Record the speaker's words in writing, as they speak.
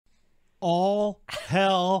all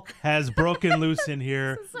hell has broken loose in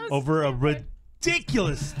here over a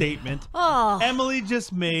ridiculous statement Emily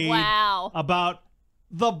just made about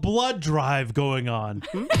the blood drive going on.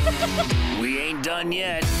 We ain't done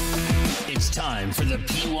yet. It's time for the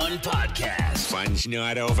P1 podcast. Fun's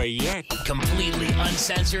not over yet. Completely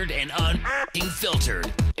uncensored and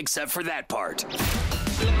unfiltered, except for that part.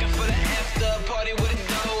 Looking for the after party with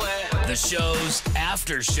it going. The show's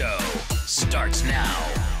after show starts now.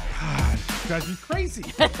 God, drives me crazy.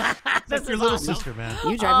 That's your little sister, man.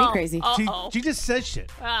 You drive me crazy. She just says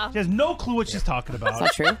shit. She has no clue what she's talking about. That's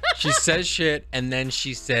not true. She says shit, and then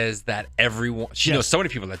she says that everyone. She knows so many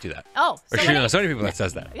people that do that. Oh, or she knows so many people that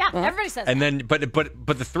says that. Yeah, everybody says that. And then, but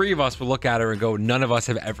the three of us will look at her and go, "None of us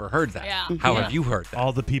have ever heard that. Yeah. How have you heard that?"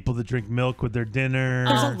 All the people that drink milk with their dinner.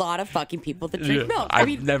 There's a lot of fucking people that drink milk.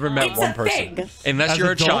 I've never met one person. Thing. Unless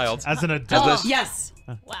you're a child. As an adult. Yes.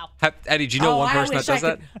 Wow. Eddie, do you know one person that does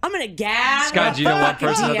that? I'm gonna gag. Scott, do you know one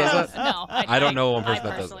person that does that? No, I don't know one person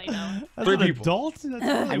that does it. that. As Three an people. adult? That's really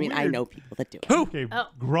I mean, weird. I know people that do it. Who? Okay,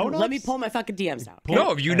 grown-ups? Let me pull my fucking DMs out.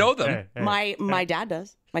 No, you know them. My dad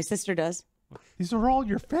does. My sister does. These are all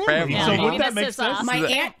your family. Family. Yeah, So maybe wouldn't that this make is, sense? My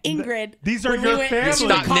aunt Ingrid. These are would your do it family. in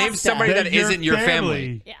Stop. Name Costa. somebody that They're your isn't your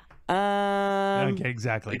family. Yeah. Okay,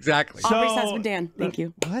 exactly. Exactly. Aubrey's husband, Dan. Thank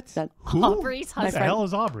you. What? That- Who? Aubrey's Who the husband. hell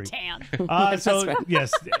is Aubrey? Dan. So,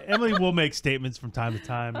 yes, Emily will make statements from time to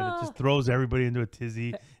time, and it just throws everybody into a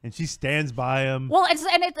tizzy, and she stands by him. Well, and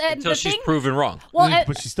Until the she's thing, proven wrong. well,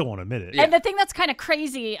 but she still won't admit it. and the thing that's kind of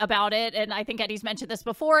crazy about it, and I think Eddie's mentioned this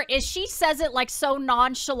before, is she says it like so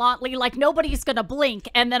nonchalantly, like nobody's gonna blink,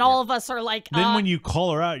 and then all of us are like, Then when you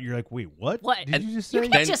call her out, you're like, wait, what? What? Did you just say?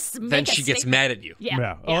 can't just Then make a she gets statement. mad at you.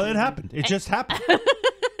 Yeah. Oh, it happened. It just happened.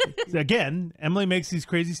 Again, Emily makes these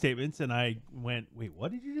crazy statements, and I went, wait,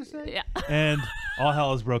 what did you just say? Yeah. And all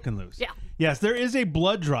hell is broken loose. Yeah. Yes, there is a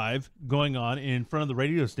blood drive going on in front of the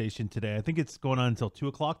radio station today. I think it's going on until 2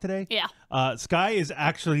 o'clock today. Yeah. Sky is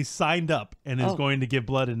actually signed up and is going to give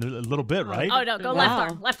blood in a little bit, right? Oh no, go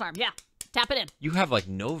left arm. Yeah, tap it in. You have like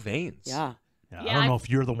no veins. Yeah. I don't know if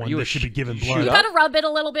you're the one you that a should be sh- giving you blood. shoot You up? gotta rub it a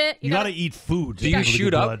little bit. You gotta eat food. Do you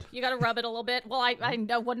shoot up? Blood. You gotta rub it a little bit. Well, I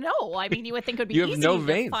know. Well, no. I mean, you would think it would be You easy have no to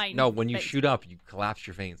veins. find No, when you veins. shoot up, you collapse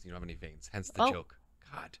your veins. You don't have any veins. Hence the Oh. joke.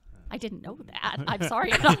 God. I didn't know that. I'm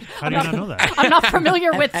sorry. How do you not know that? I'm not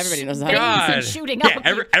familiar with Everybody knows that. veins God. and shooting Yeah, up.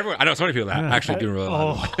 everyone. I know so many people that actually do really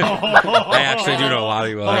well. Oh. I actually do know a lot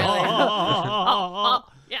of people.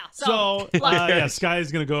 Yeah. So, Sky is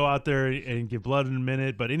going to go out there and give blood in a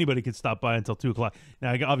minute, but anybody can stop by until 2 o'clock.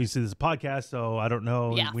 Now, obviously, this is a podcast, so I don't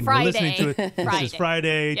know Yeah, when Friday. you're listening to it. This is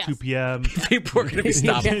Friday, Yes. 2 p.m. People are going to be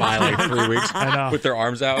stopped by like 3 weeks I know. with their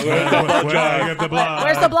arms out. Where I get the blood?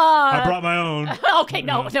 Where's the blood? I brought my own. Okay,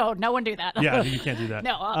 no one do that. Yeah, you can't do that.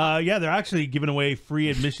 No, they're actually giving away free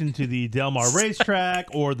admission to the Del Mar Racetrack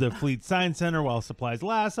or the Fleet Science Center while supplies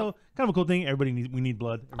last. So kind of a cool thing. We need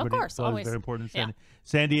blood. Everybody, course, blood always. is very important. Yeah.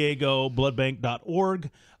 San Diego bloodbank.org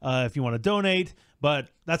if you want to donate. But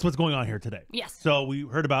that's what's going on here today. Yes. So we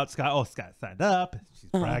heard about Sky. Oh, Sky signed up.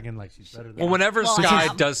 She's bragging like she's better than Well, whenever Well, Sky I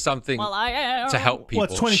am. does something Well, I am. to help people, Well,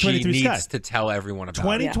 it's 2023 she Sky. needs to tell everyone about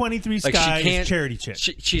it. 2023 Like, she Sky is can't- charity chick.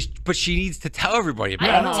 But she needs to tell everybody about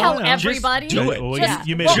I it. don't tell Just everybody. do it. Well, Just-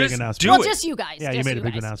 you made well, a big just announcement. do well, it. just you guys. Yeah, you Just made a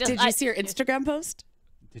big guys. announcement. Just- Did you see your Instagram post?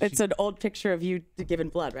 It's an old picture of you giving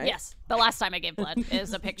blood, right? Yes, the last time I gave blood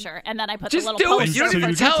is a picture, and then I put Just the little do it. post. You don't So even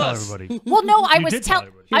you did tell tell us. everybody. Well, no, I You was did tell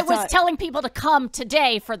everybody. I Here's was that. telling people to come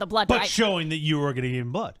today for the blood But drive. showing that you were going to give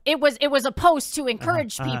him blood. It was a post to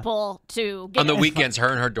encourage people to get On the it. weekends, her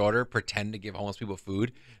and her daughter pretend to give homeless people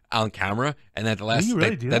food on camera, and then at the last, you really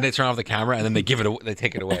do then that? they turn off the camera, and then they give it, they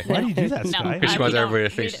take it away. Why do you do that, No, Sky? Because she we wants don't. everybody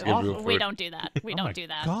to think We she's don't. giving real We food. don't do that. We Oh don't my do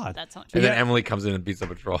that. God. That's not And true. then Emily comes in and beats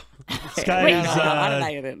up a troll. Sky Wait, is no, why did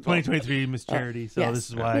I get it? 2023 Miss Charity, so yes. this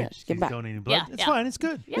is why Yeah, she's give back. donating blood. Yeah, It's yeah. fine. It's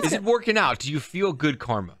good. Is it working out? Do you feel good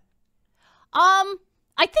karma?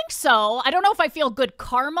 I think so. I don't know if I feel good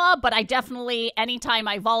karma, but I definitely, anytime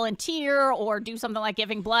I volunteer or do something like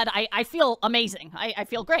giving blood, I feel amazing. I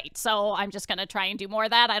feel great. So I'm just going to try and do more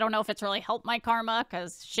of that. I don't know if it's really helped my karma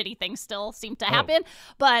because shitty things still seem to happen,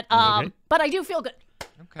 but okay? but I do feel good.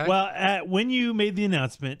 Okay. Well, when you made the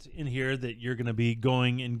announcement in here that you're going to be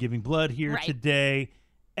going and giving blood here Right. today,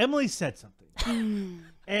 Emily said something.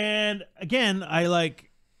 And again,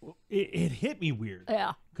 it hit me weird.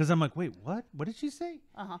 Yeah. Because I'm like, wait, what? What did she say?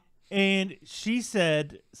 Uh-huh. And she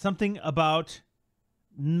said something about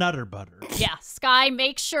Nutter Butter. Yeah. Sky,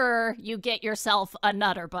 make sure you get yourself a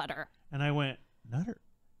Nutter Butter. And I went,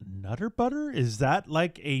 Nutter Butter? Is that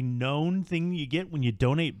like a known thing you get when you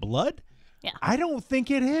donate blood? Yeah. I don't think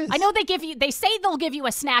it is. I know they say they'll give you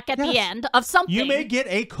a snack at the end of something. You may get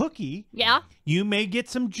a cookie. Yeah. You may get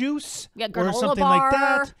some juice granola or something bar. like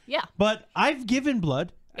that. Yeah. But I've given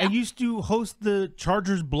blood. Yeah. I used to host the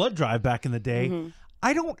Chargers blood drive back in the day.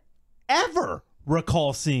 I don't ever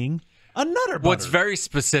recall seeing a Nutter Butter. Well, it's very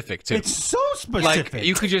specific, too. It's so specific. Like,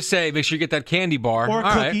 you could just say, make sure you get that candy bar. Or a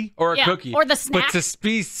All cookie. right. Or a cookie. Or the snack. But to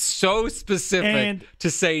be so specific And to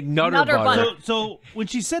say Nutter Nutter Butter. Butter. So when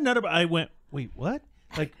she said Nutter Butter, I went, wait, what?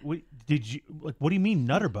 Like, did you? Like, what do you mean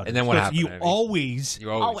Nutter Butter? And then what happened, You Eddie? always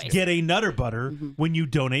Always. get a Nutter Butter when you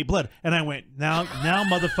donate blood. And I went, now,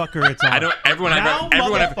 motherfucker, it's on. I don't. Everyone Now,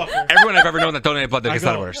 I've ever known that donated blood that I gets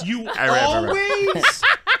go, Nutter Butters. you Everyone. always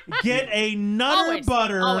get a Nutter Always.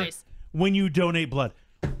 Butter Always. when you donate blood.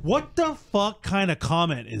 What the fuck kind of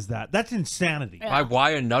comment is that? That's insanity.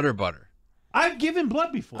 Why a Nutter Butter? I've given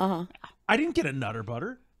blood before. I didn't get a Nutter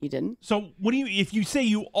Butter. You didn't? So what do you? If you say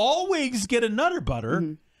you always get a Nutter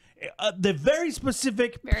Butter, the very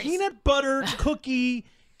specific peanut butter cookie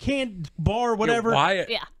canned bar, whatever. Why?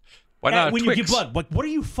 Yeah. Why not when Twix? you get blood, like what are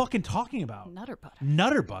you fucking talking about? Nutter Butter.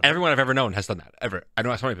 Nutter Butter. Everyone I've ever known has done that. Ever. I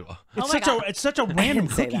know so many people. It's such a random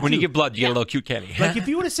say cookie. that. When you too. get blood, you get a little cute candy. Like if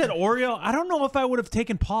you would have said Oreo, I don't know if I would have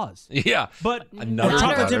taken pause. yeah. But A Nutter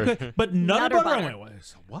chocolate chip Butter. cookie- but Nutter Nutter Butter, I Butter.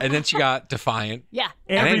 went, what? And then she got Defiant. Yeah.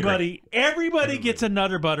 Everybody gets a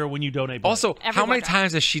Nutter Butter when you donate blood. Also, how Everyone many does.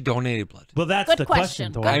 times has she donated blood? Well, that's Good the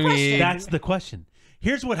question. question. Good Thor. I mean- That's the question.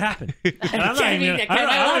 Here's what happened. And I'm not Can even, you- I can I don't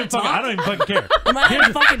let even him fucking, I talk? don't even fucking care. Am I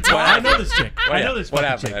on fucking talk? I know this chick. I know this What fucking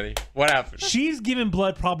happened, chick. Eddie? What happened? She's given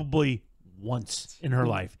blood probably once in her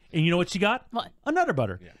life. And you know what she got? What? A Nutter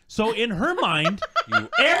Butter. So in her mind, You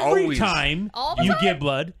every always- time All the you time? give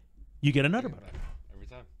blood, you get a Nutter Butter. Every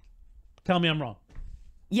time. Tell me I'm wrong.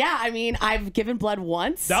 Yeah, I mean, I've given blood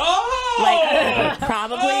once. Oh! Like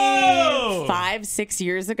probably Oh! 5-6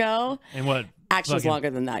 years ago. And what? Actually, it was Fucking- longer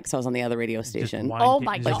than that because I was on the other radio just station. wine Oh ca-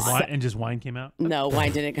 my just God. wine- and just wine came out? No,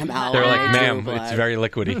 wine didn't come out. They're I like, drew ma'am, blood. it's very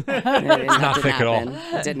liquidy. It not didn't thick at all. happen.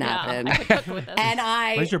 It didn't happen. I could cook with this. And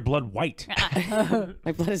Why I, is your blood white?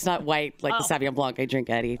 my blood is not white like the Sauvignon Blanc I drink,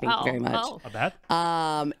 Eddie. Thank you very much. Oh. Not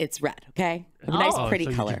bad? It's red, okay? A nice, Oh, pretty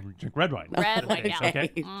so you color. drink red wine. Red wine, yeah. Okay.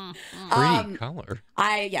 Pretty color.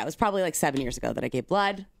 It was probably like 7 years ago that I gave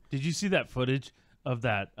blood. Did you see that footage of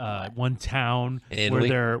that one town In where Italy?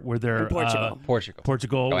 they're In Portugal.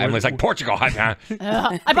 Portugal. Oh, where- Emily's like, Portugal. I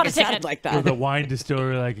bought a It sounded ticket. like where that. the wine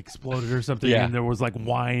distillery like exploded or something, Yeah. and there was like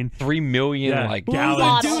wine. 3 million, Yeah. like, Gallons.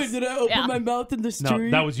 Bottles. Did I open Yeah. my mouth in the No,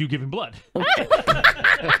 street? that was you giving blood.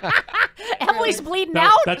 Emily's bleeding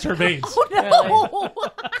That- out. that's her veins. No.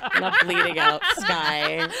 I'm not bleeding out,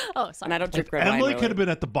 Sky. Oh, And sorry. I don't drink red wine. Emily really. could have been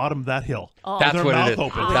at the bottom of that hill. That's her what mouth it is.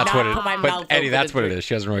 open. That's what it Put my is. mouth But, Eddie, open that's and what it drink. is.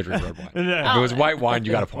 She doesn't really drink red wine. If Yeah. it was white wine,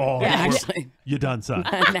 you got a point. Oh, Yeah, you- actually. you done, son. No,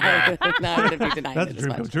 I wouldn't be denying That's a it as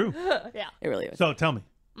dream come much. true. Yeah. It really was. So tell me,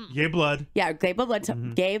 you gave blood. Yeah, I gave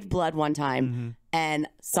blood one time and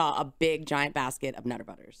saw a big giant basket of Nutter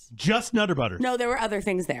Butters. Just Nutter Butter. No, there were other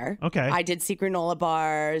things there. Okay. I did see granola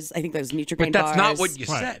bars. I think those Nutri-Grain But that's bars. not what you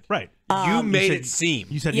Right. said. Right. You made said- it seem.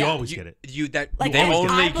 You said you Yeah. always get it. You that Like, they I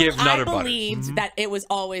only give Nutter I Butters. believed that it was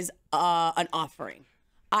always an offering.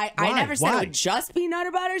 I Why? never said Why? it would just be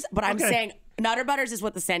Nutter Butters, but I'm Okay. saying Nutter Butters is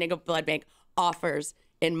what the San Diego Blood Bank offers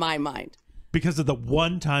in my mind. Because of the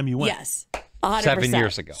one time you went. Yes, 100%. 7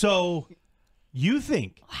 years ago. So you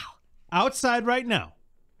think outside right now,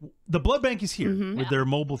 the blood bank is here with their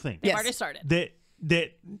mobile thing. Yes. Already started.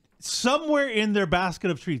 That somewhere in their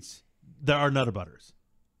basket of treats there are Nutter Butters.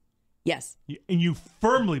 Yes, And you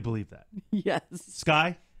firmly believe that. yes.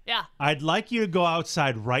 Sky, Yeah. I'd like you to go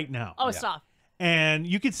outside right now. Oh, stop. And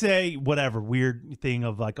you could say whatever weird thing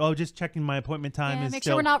of like, oh, just checking my appointment time Yeah, is make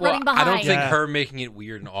still sure we're not Well, running I behind. don't think Yeah. her making it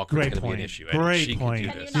weird and awkward Great is going to be point. an issue. Eddie. Great she point. Can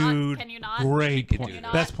Can do you this. not? Dude, Can you not? great She could point. do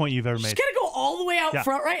that. Best point you've ever made. She's gonna go all the way out Yeah.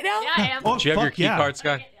 front right now. Yeah, I am. Oh, Do you have your fuck key yeah. card,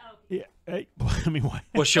 Scott? Yeah, I mean, what?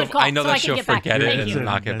 Well, she'll. Good call. I know So that I can she'll get back. forget Thank it and you. then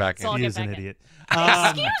knock it back So I'll in. He get is an back in. idiot.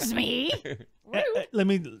 Excuse me. Let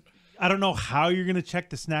me. I don't know how you're gonna check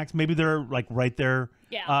the snacks. Maybe they're like right there.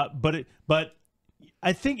 Yeah. But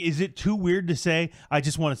I think, is it too weird to say? I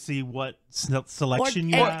just want to see what selection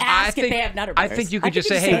you or have. ask if they have Nutter I Butters. think you could just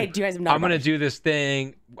say, "Hey, do you guys have Nutter I'm going to Butters?" do this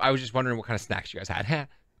thing. I was just wondering what kind of snacks you guys had."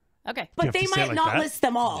 Okay. You But have they to say it might like not that? list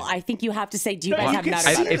them all. I think you have to say, "Do you No, guys you have can Nutter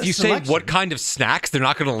say Butters?" it. If you say Selection. what kind of snacks, they're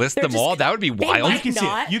not going to list They're them just- all. That would be they wild. might You can see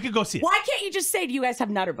not. it. You can go see it. Why can't you just say, "Do you guys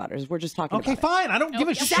have Nutter Butters?" We're just talking Okay, about it. fine. I don't give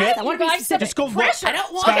a Yes, shit. I want to You be guys specific. Just go look. Pressure. I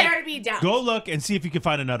don't want Scott, there to be doubt. Go look and see if you can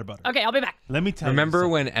find a Nutter Butter. Okay, I'll be back. Let me tell Remember you.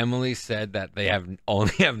 when Emily said that they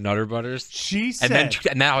only have Nutter Butters? She And said.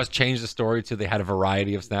 then now has changed the story to they had a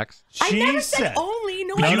variety of snacks. I she never said said. only Emily.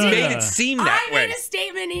 No, You I didn't. made it seem that I way. made a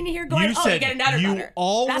statement in here going, You "Oh, said you get a nutter you butter."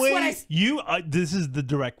 always That's what I. this is the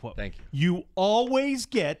direct quote. Thank you. You always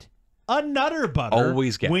get a nutter butter.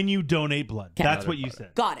 Always get. when you donate blood. Okay. That's Nutter what you butter.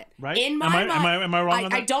 said. Got it. Right? In my Am I- mind, am I wrong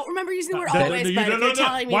on I that? don't remember using the word That- always, no, but if you're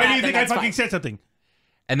telling me Why that, do you then think I that's fucking fine. said something?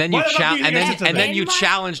 And then you What about you? and then In you my-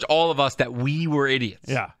 challenged all of us that we were idiots.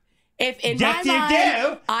 Yeah. If in Yes, my you mind,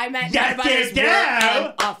 do. I meant Yes, nutter butters you were do.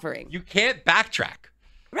 an offering. You can't backtrack.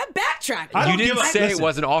 I'm not backtracking. I You don't didn't give a- say listen, it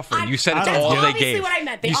was an offering. You said it's I don't all give- they obviously gave. what I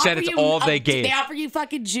meant. They You said offer it's you, all they gave. They offer you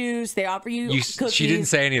fucking juice. They offer you cookies. She didn't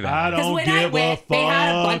say any of I that. Because don't when give I a went, fuck. they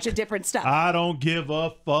had a bunch of different stuff. I don't give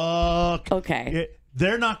a fuck. Okay.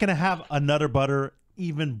 They're not going to have a nutter butter,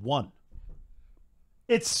 even one.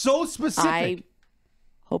 It's so specific. I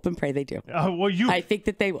hope and pray they do. Well, you I think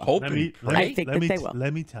that they will. Hope let me, and let pray. me, I think let that me, they will.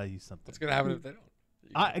 Let me tell you something. What's gonna happen if they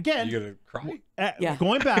don't? Again, You gonna cry? Yeah.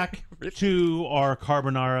 Going back to our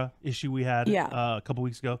carbonara issue we had Yeah. a couple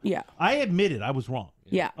weeks ago. Yeah. I admitted I was wrong.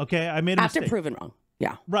 Yeah. Okay, I made a After mistake. proven wrong.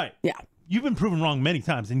 Yeah. Right. Yeah. You've been proven wrong many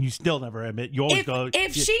times, and you still never admit. You always go.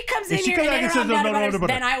 If she comes if in she here comes and back and interrupts says, "No, nutter no, no, butters, no, no."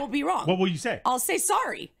 then I will be wrong. What will you say? I'll say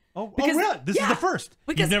sorry. Because, really? This is the first.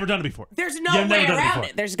 Because You've never done it before. There's no You've never way done around before.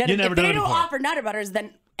 it. There's gonna You've never if done they it don't before. offer nutter butters,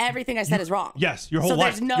 then everything I said is wrong. Yes, your whole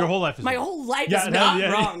life. Your whole life is my wrong. whole life Yeah, is no, not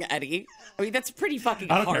yeah, wrong, Eddie. I mean, that's pretty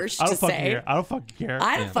fucking I don't care. harsh I don't to fucking say. care. I don't fucking care.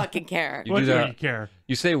 I don't fucking care. You What do do that. you care?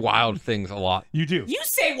 You say wild things a lot, You do. You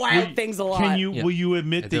say wild things a lot. Can you? Yeah, Will you I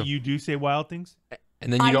admit do. that you do say wild things?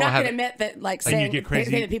 and then you I'm don't not have going to admit that, like, And you saying get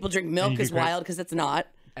crazy. that people drink And milk you get is crazy. wild because it's not.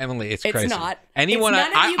 Emily. It's It's crazy. not. Anyone? It's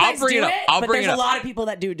none of you I'll guys bring do it up. I'll but bring there's it up. a lot of people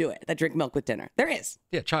that do it, that drink milk with dinner. There is.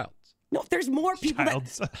 Yeah, child. No, there's more people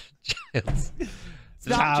Childs. It's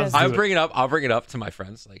not Childs just- do I'll it. bring it up. I'll bring it up to my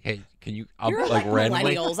friends. Like, hey, can you? I'll, You're like like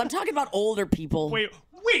randomly. millennials. I'm talking about older people. Wait.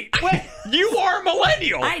 You are a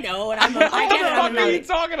millennial. I know, and I What get it. the I'm fuck are you not-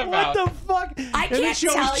 talking about? What the fuck? I And the can't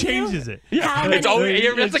show tell always you changes it. how It's many-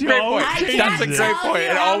 always, that's a It great always point. I changes That's a can't it. great tell point. you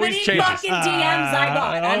It how always many changes. fucking DMs I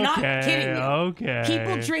got. I'm not Okay, kidding you. okay.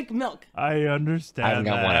 People drink milk. I understand I haven't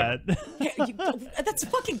got one that. Yeah, that's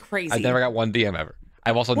fucking crazy. I've never got one DM ever.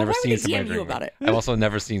 I've also Well, never why would seen they somebody DM you drink about milk. it? I've also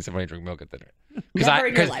never seen somebody drink milk at dinner. Never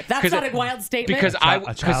in your life. That's not a wild statement. Because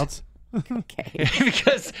A child's. Okay.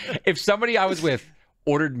 because if somebody I was with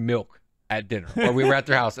ordered milk at dinner, or we were at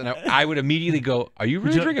their house, and I would immediately go, "Are you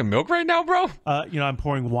really drinking milk right now, bro?" I'm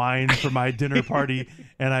pouring wine for my dinner party,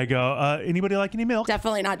 and I go, anybody like any milk?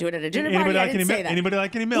 Definitely not do it at a dinner Anybody party. I like any didn't say milk? that. Anybody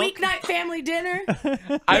like any milk? Weeknight family dinner.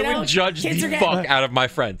 I You know, would judge kids the are getting- fuck out of my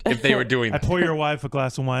friend if they were doing I that. pour your wife a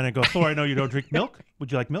glass of wine. I go, Thor, I know you don't drink milk.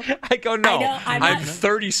 Would you like milk? I go, no, I know, I'm I'm not-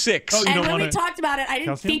 36. Oh, you And don't when we wanna- talked about it, I didn't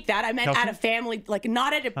Calcium? think that. I meant Calcium? at a family, like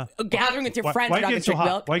not at a gathering with your friends. Why You're you not getting gonna so drink hot?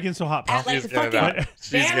 milk. Why you getting so hot, pal? At like She's a getting fucking up. She's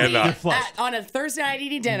family getting up. You're flushed. on a Thursday night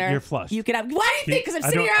eating dinner. You're flushed. You could have. Why do you think? Because I'm I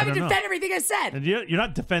sitting don't- here I having to don't know. defend everything I said. And you're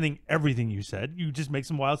not defending everything you said. You just make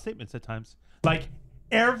some wild statements at times. Like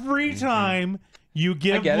every time you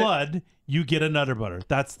give get it. blood, you get a nutter butter.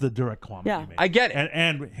 That's the direct comment Yeah. you make. I get it.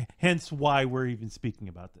 And hence why we're even speaking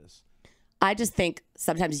about this. I just think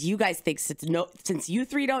sometimes you guys think since you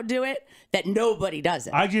three don't do it, that nobody does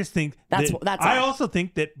it. I just think That's I all. also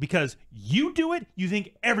think that because you do it, you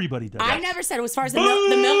think everybody does I it. never said as far as the milk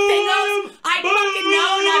thing goes. I fucking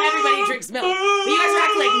know not everybody drinks milk. But you guys are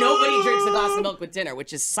acting like nobody drinks a glass of milk with dinner,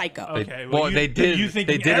 which is psycho. Okay, Well, you, they did- You think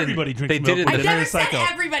they did in- everybody drinks they milk? did in with the- dinner I never is said psycho.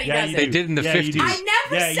 everybody Yeah, does you it. They do. did in the Yeah, you 50s. do. I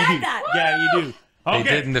never Yeah, you said do. that. Yeah, you do. They Okay.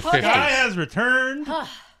 did in the Guy 50s. has returned.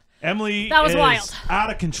 Emily That was is wild.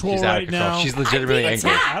 out of control She's out right of control. now. She's legitimately being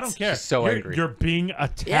angry. attacked. I don't care. She's so You're- angry. You're being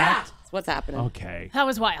attacked. Yeah, that's what's happening. Okay. That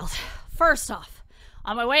was wild. First off,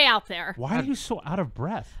 on my way out there, Why are you so out of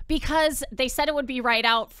breath? because they said it would be right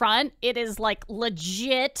out front, it is like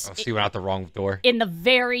legit Oh, she went out the wrong door. in the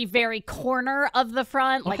very, very corner of the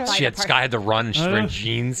front. Like by She the had park- Sky had to run and she's wearing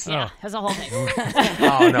jeans. Yeah, it's a whole thing.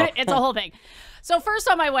 Oh no. It's a whole thing. So first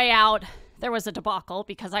on my way out, there was a debacle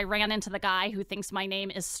because I ran into the guy who thinks my name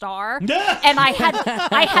is Star. And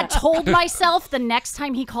I had told myself the next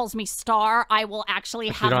time he calls me Star, I will actually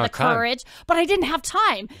have don't the have time. courage. But I didn't have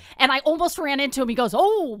time. And I almost ran into him. He goes,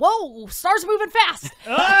 "Oh, whoa, Star's moving fast."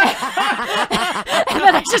 And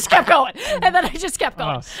then I just kept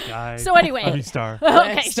going. Oh, Sky. So anyway. I mean, Star.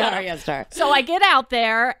 Okay, shut Star, up. yeah, Star. So I get out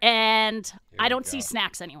there and I don't see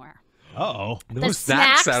snacks anywhere. Uh-oh. No The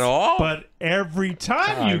snacks at all? But every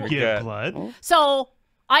time you my give God. blood, So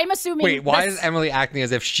I'm assuming. Wait, why this- is Emily acting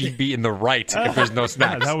as if she'd be in the right if there's no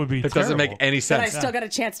snacks? that would be It doesn't make terrible. any But I sense. still got a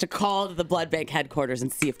chance to call the blood bank headquarters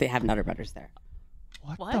and see if they have nutter butters there.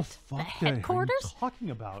 what What? the The fuck are headquarters? you talking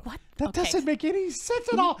about? What? That Okay. doesn't make any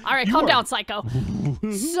sense at all. All right, You calm are- down, psycho.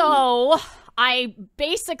 So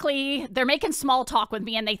they're making small talk with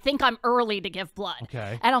me and they think I'm early to give blood.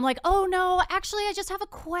 Okay. And I'm like, oh no, actually I just have a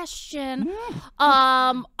question.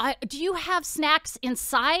 Do you have snacks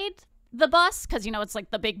inside the bus? Because it's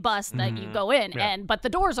like the big bus that you go in, but the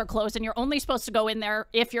doors are closed and you're only supposed to go in there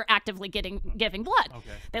if you're actively giving blood. Okay.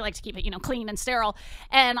 They like to keep it, clean and sterile.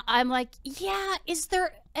 And I'm like, yeah, is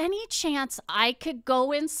there any chance I could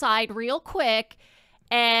go inside real quick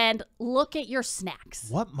and look at your snacks?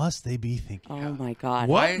 What must they be thinking? Oh my God.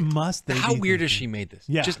 What must they How be weird thinking? has she made this?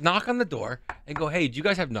 Yeah. Just knock on the door and go, hey, do you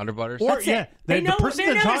guys have Nutter Butters? Or, That's it. They the know- person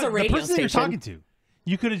they know there's a the radio person that you're station. talking to,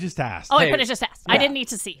 you could have just asked. Oh, I Hey. could have just asked. I didn't need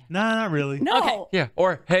to see. No, not really. No. Okay. Yeah.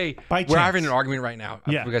 Or, hey, By we're chance. having an argument right now.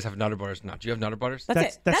 Yeah. You guys have Nutter Butters or not? Do you have Nutter Butters?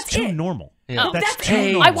 That's it. That's too it. normal. Yeah. Oh, That's that's too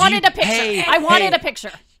it. normal. I wanted a picture. Hey, I wanted hey. a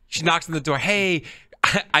picture. She knocks on the door. Hey,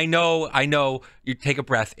 I know. You take a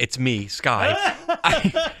breath. It's me, Sky.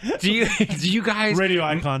 Do you guys? Radio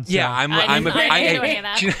icons. Yeah, I didn't do any of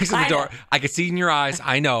that. She knocks on the door. I can see it in your eyes.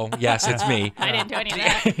 I know. Yes, it's me. I didn't do any of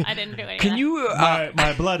that. I didn't do any of that. Can you?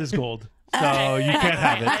 My blood is gold, so you can't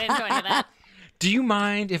have I it. didn't do any of that. Do you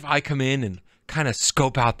mind if I come in and kind of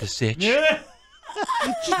scope out the sitch? Yeah.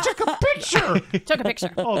 She took a picture. Took a picture.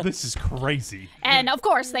 Oh, this is crazy. And of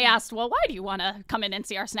course, they asked, well, why do you want to come in and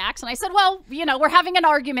see our snacks? And I said, well, we're having an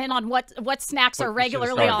argument on what snacks are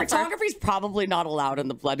regularly offered. Photography's probably not allowed in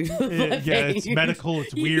the blood. Yeah, it's medical.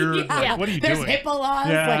 It's weird. Yeah. Like, what are you There's doing? HIPAA laws.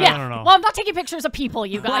 Yeah. Like, I don't know. Well, I'm not taking pictures of people,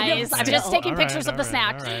 you guys. I'm just still. taking All right, pictures of the all right,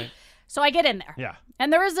 snacks. all right. So I get in there. Yeah.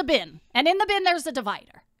 And there is a bin. And in the bin, there's a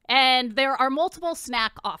divider. And there are multiple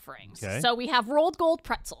snack offerings. Okay. So we have rolled gold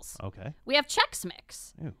pretzels. Okay. We have Chex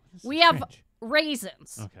Mix. Ew, this is We have strange.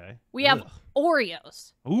 raisins. Okay. We have Ugh.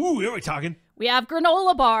 Oreos. Ooh, here we talking. We have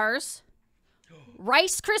granola bars,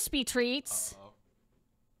 Rice Krispie treats,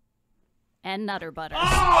 and Nutter Butters.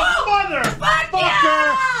 Oh,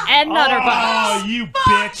 motherfucker! And Nutter Oh, Butters. you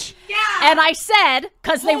bitch. And I said,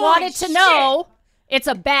 because they Holy wanted to shit. know, it's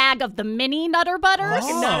a bag of the mini Nutter Butters.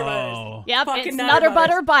 Nutter Butters. Oh. Yep, Fucking it's Nutter Nutter Butters.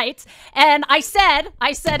 Butter Bites. And I said,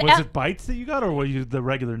 Was it bites that you got, or were you the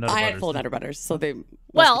regular Nutter I Butters? had full Nutter Butters, so they must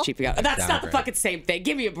Well- be cheaping out. That's not the Downgrade. fucking same thing.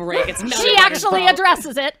 Give me a break. It's Nutter she Butters, actually bro.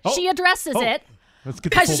 addresses it. Oh. She addresses Oh. it. Let's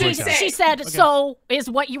get the Because full she, breakdown. she said, so is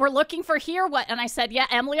what you were looking for here what? And I said, yeah,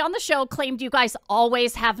 Emily on the show claimed you guys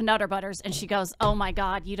always have Nutter Butters. And she goes, oh my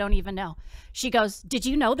God, you don't even know. She goes, did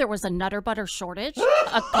you know there was a Nutter Butter shortage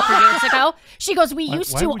a couple years ago? She goes, we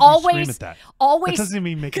used why to would you scream always, at that? That always. doesn't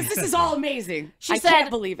even make any Because this sense. is all amazing. She I said, can't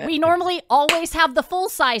believe it. we normally always have the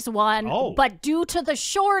full-size one, Oh. but due to the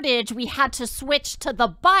shortage, we had to switch to the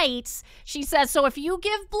bites. She says, so if you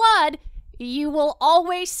give blood, you will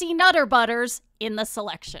always see Nutter Butters in the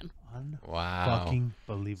selection. Wow. Fucking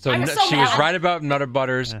believable. So I was she so was mad. right about Nutter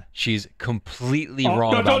Butters. She's completely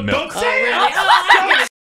wrong no, about milk. don't say it. Oh, Don't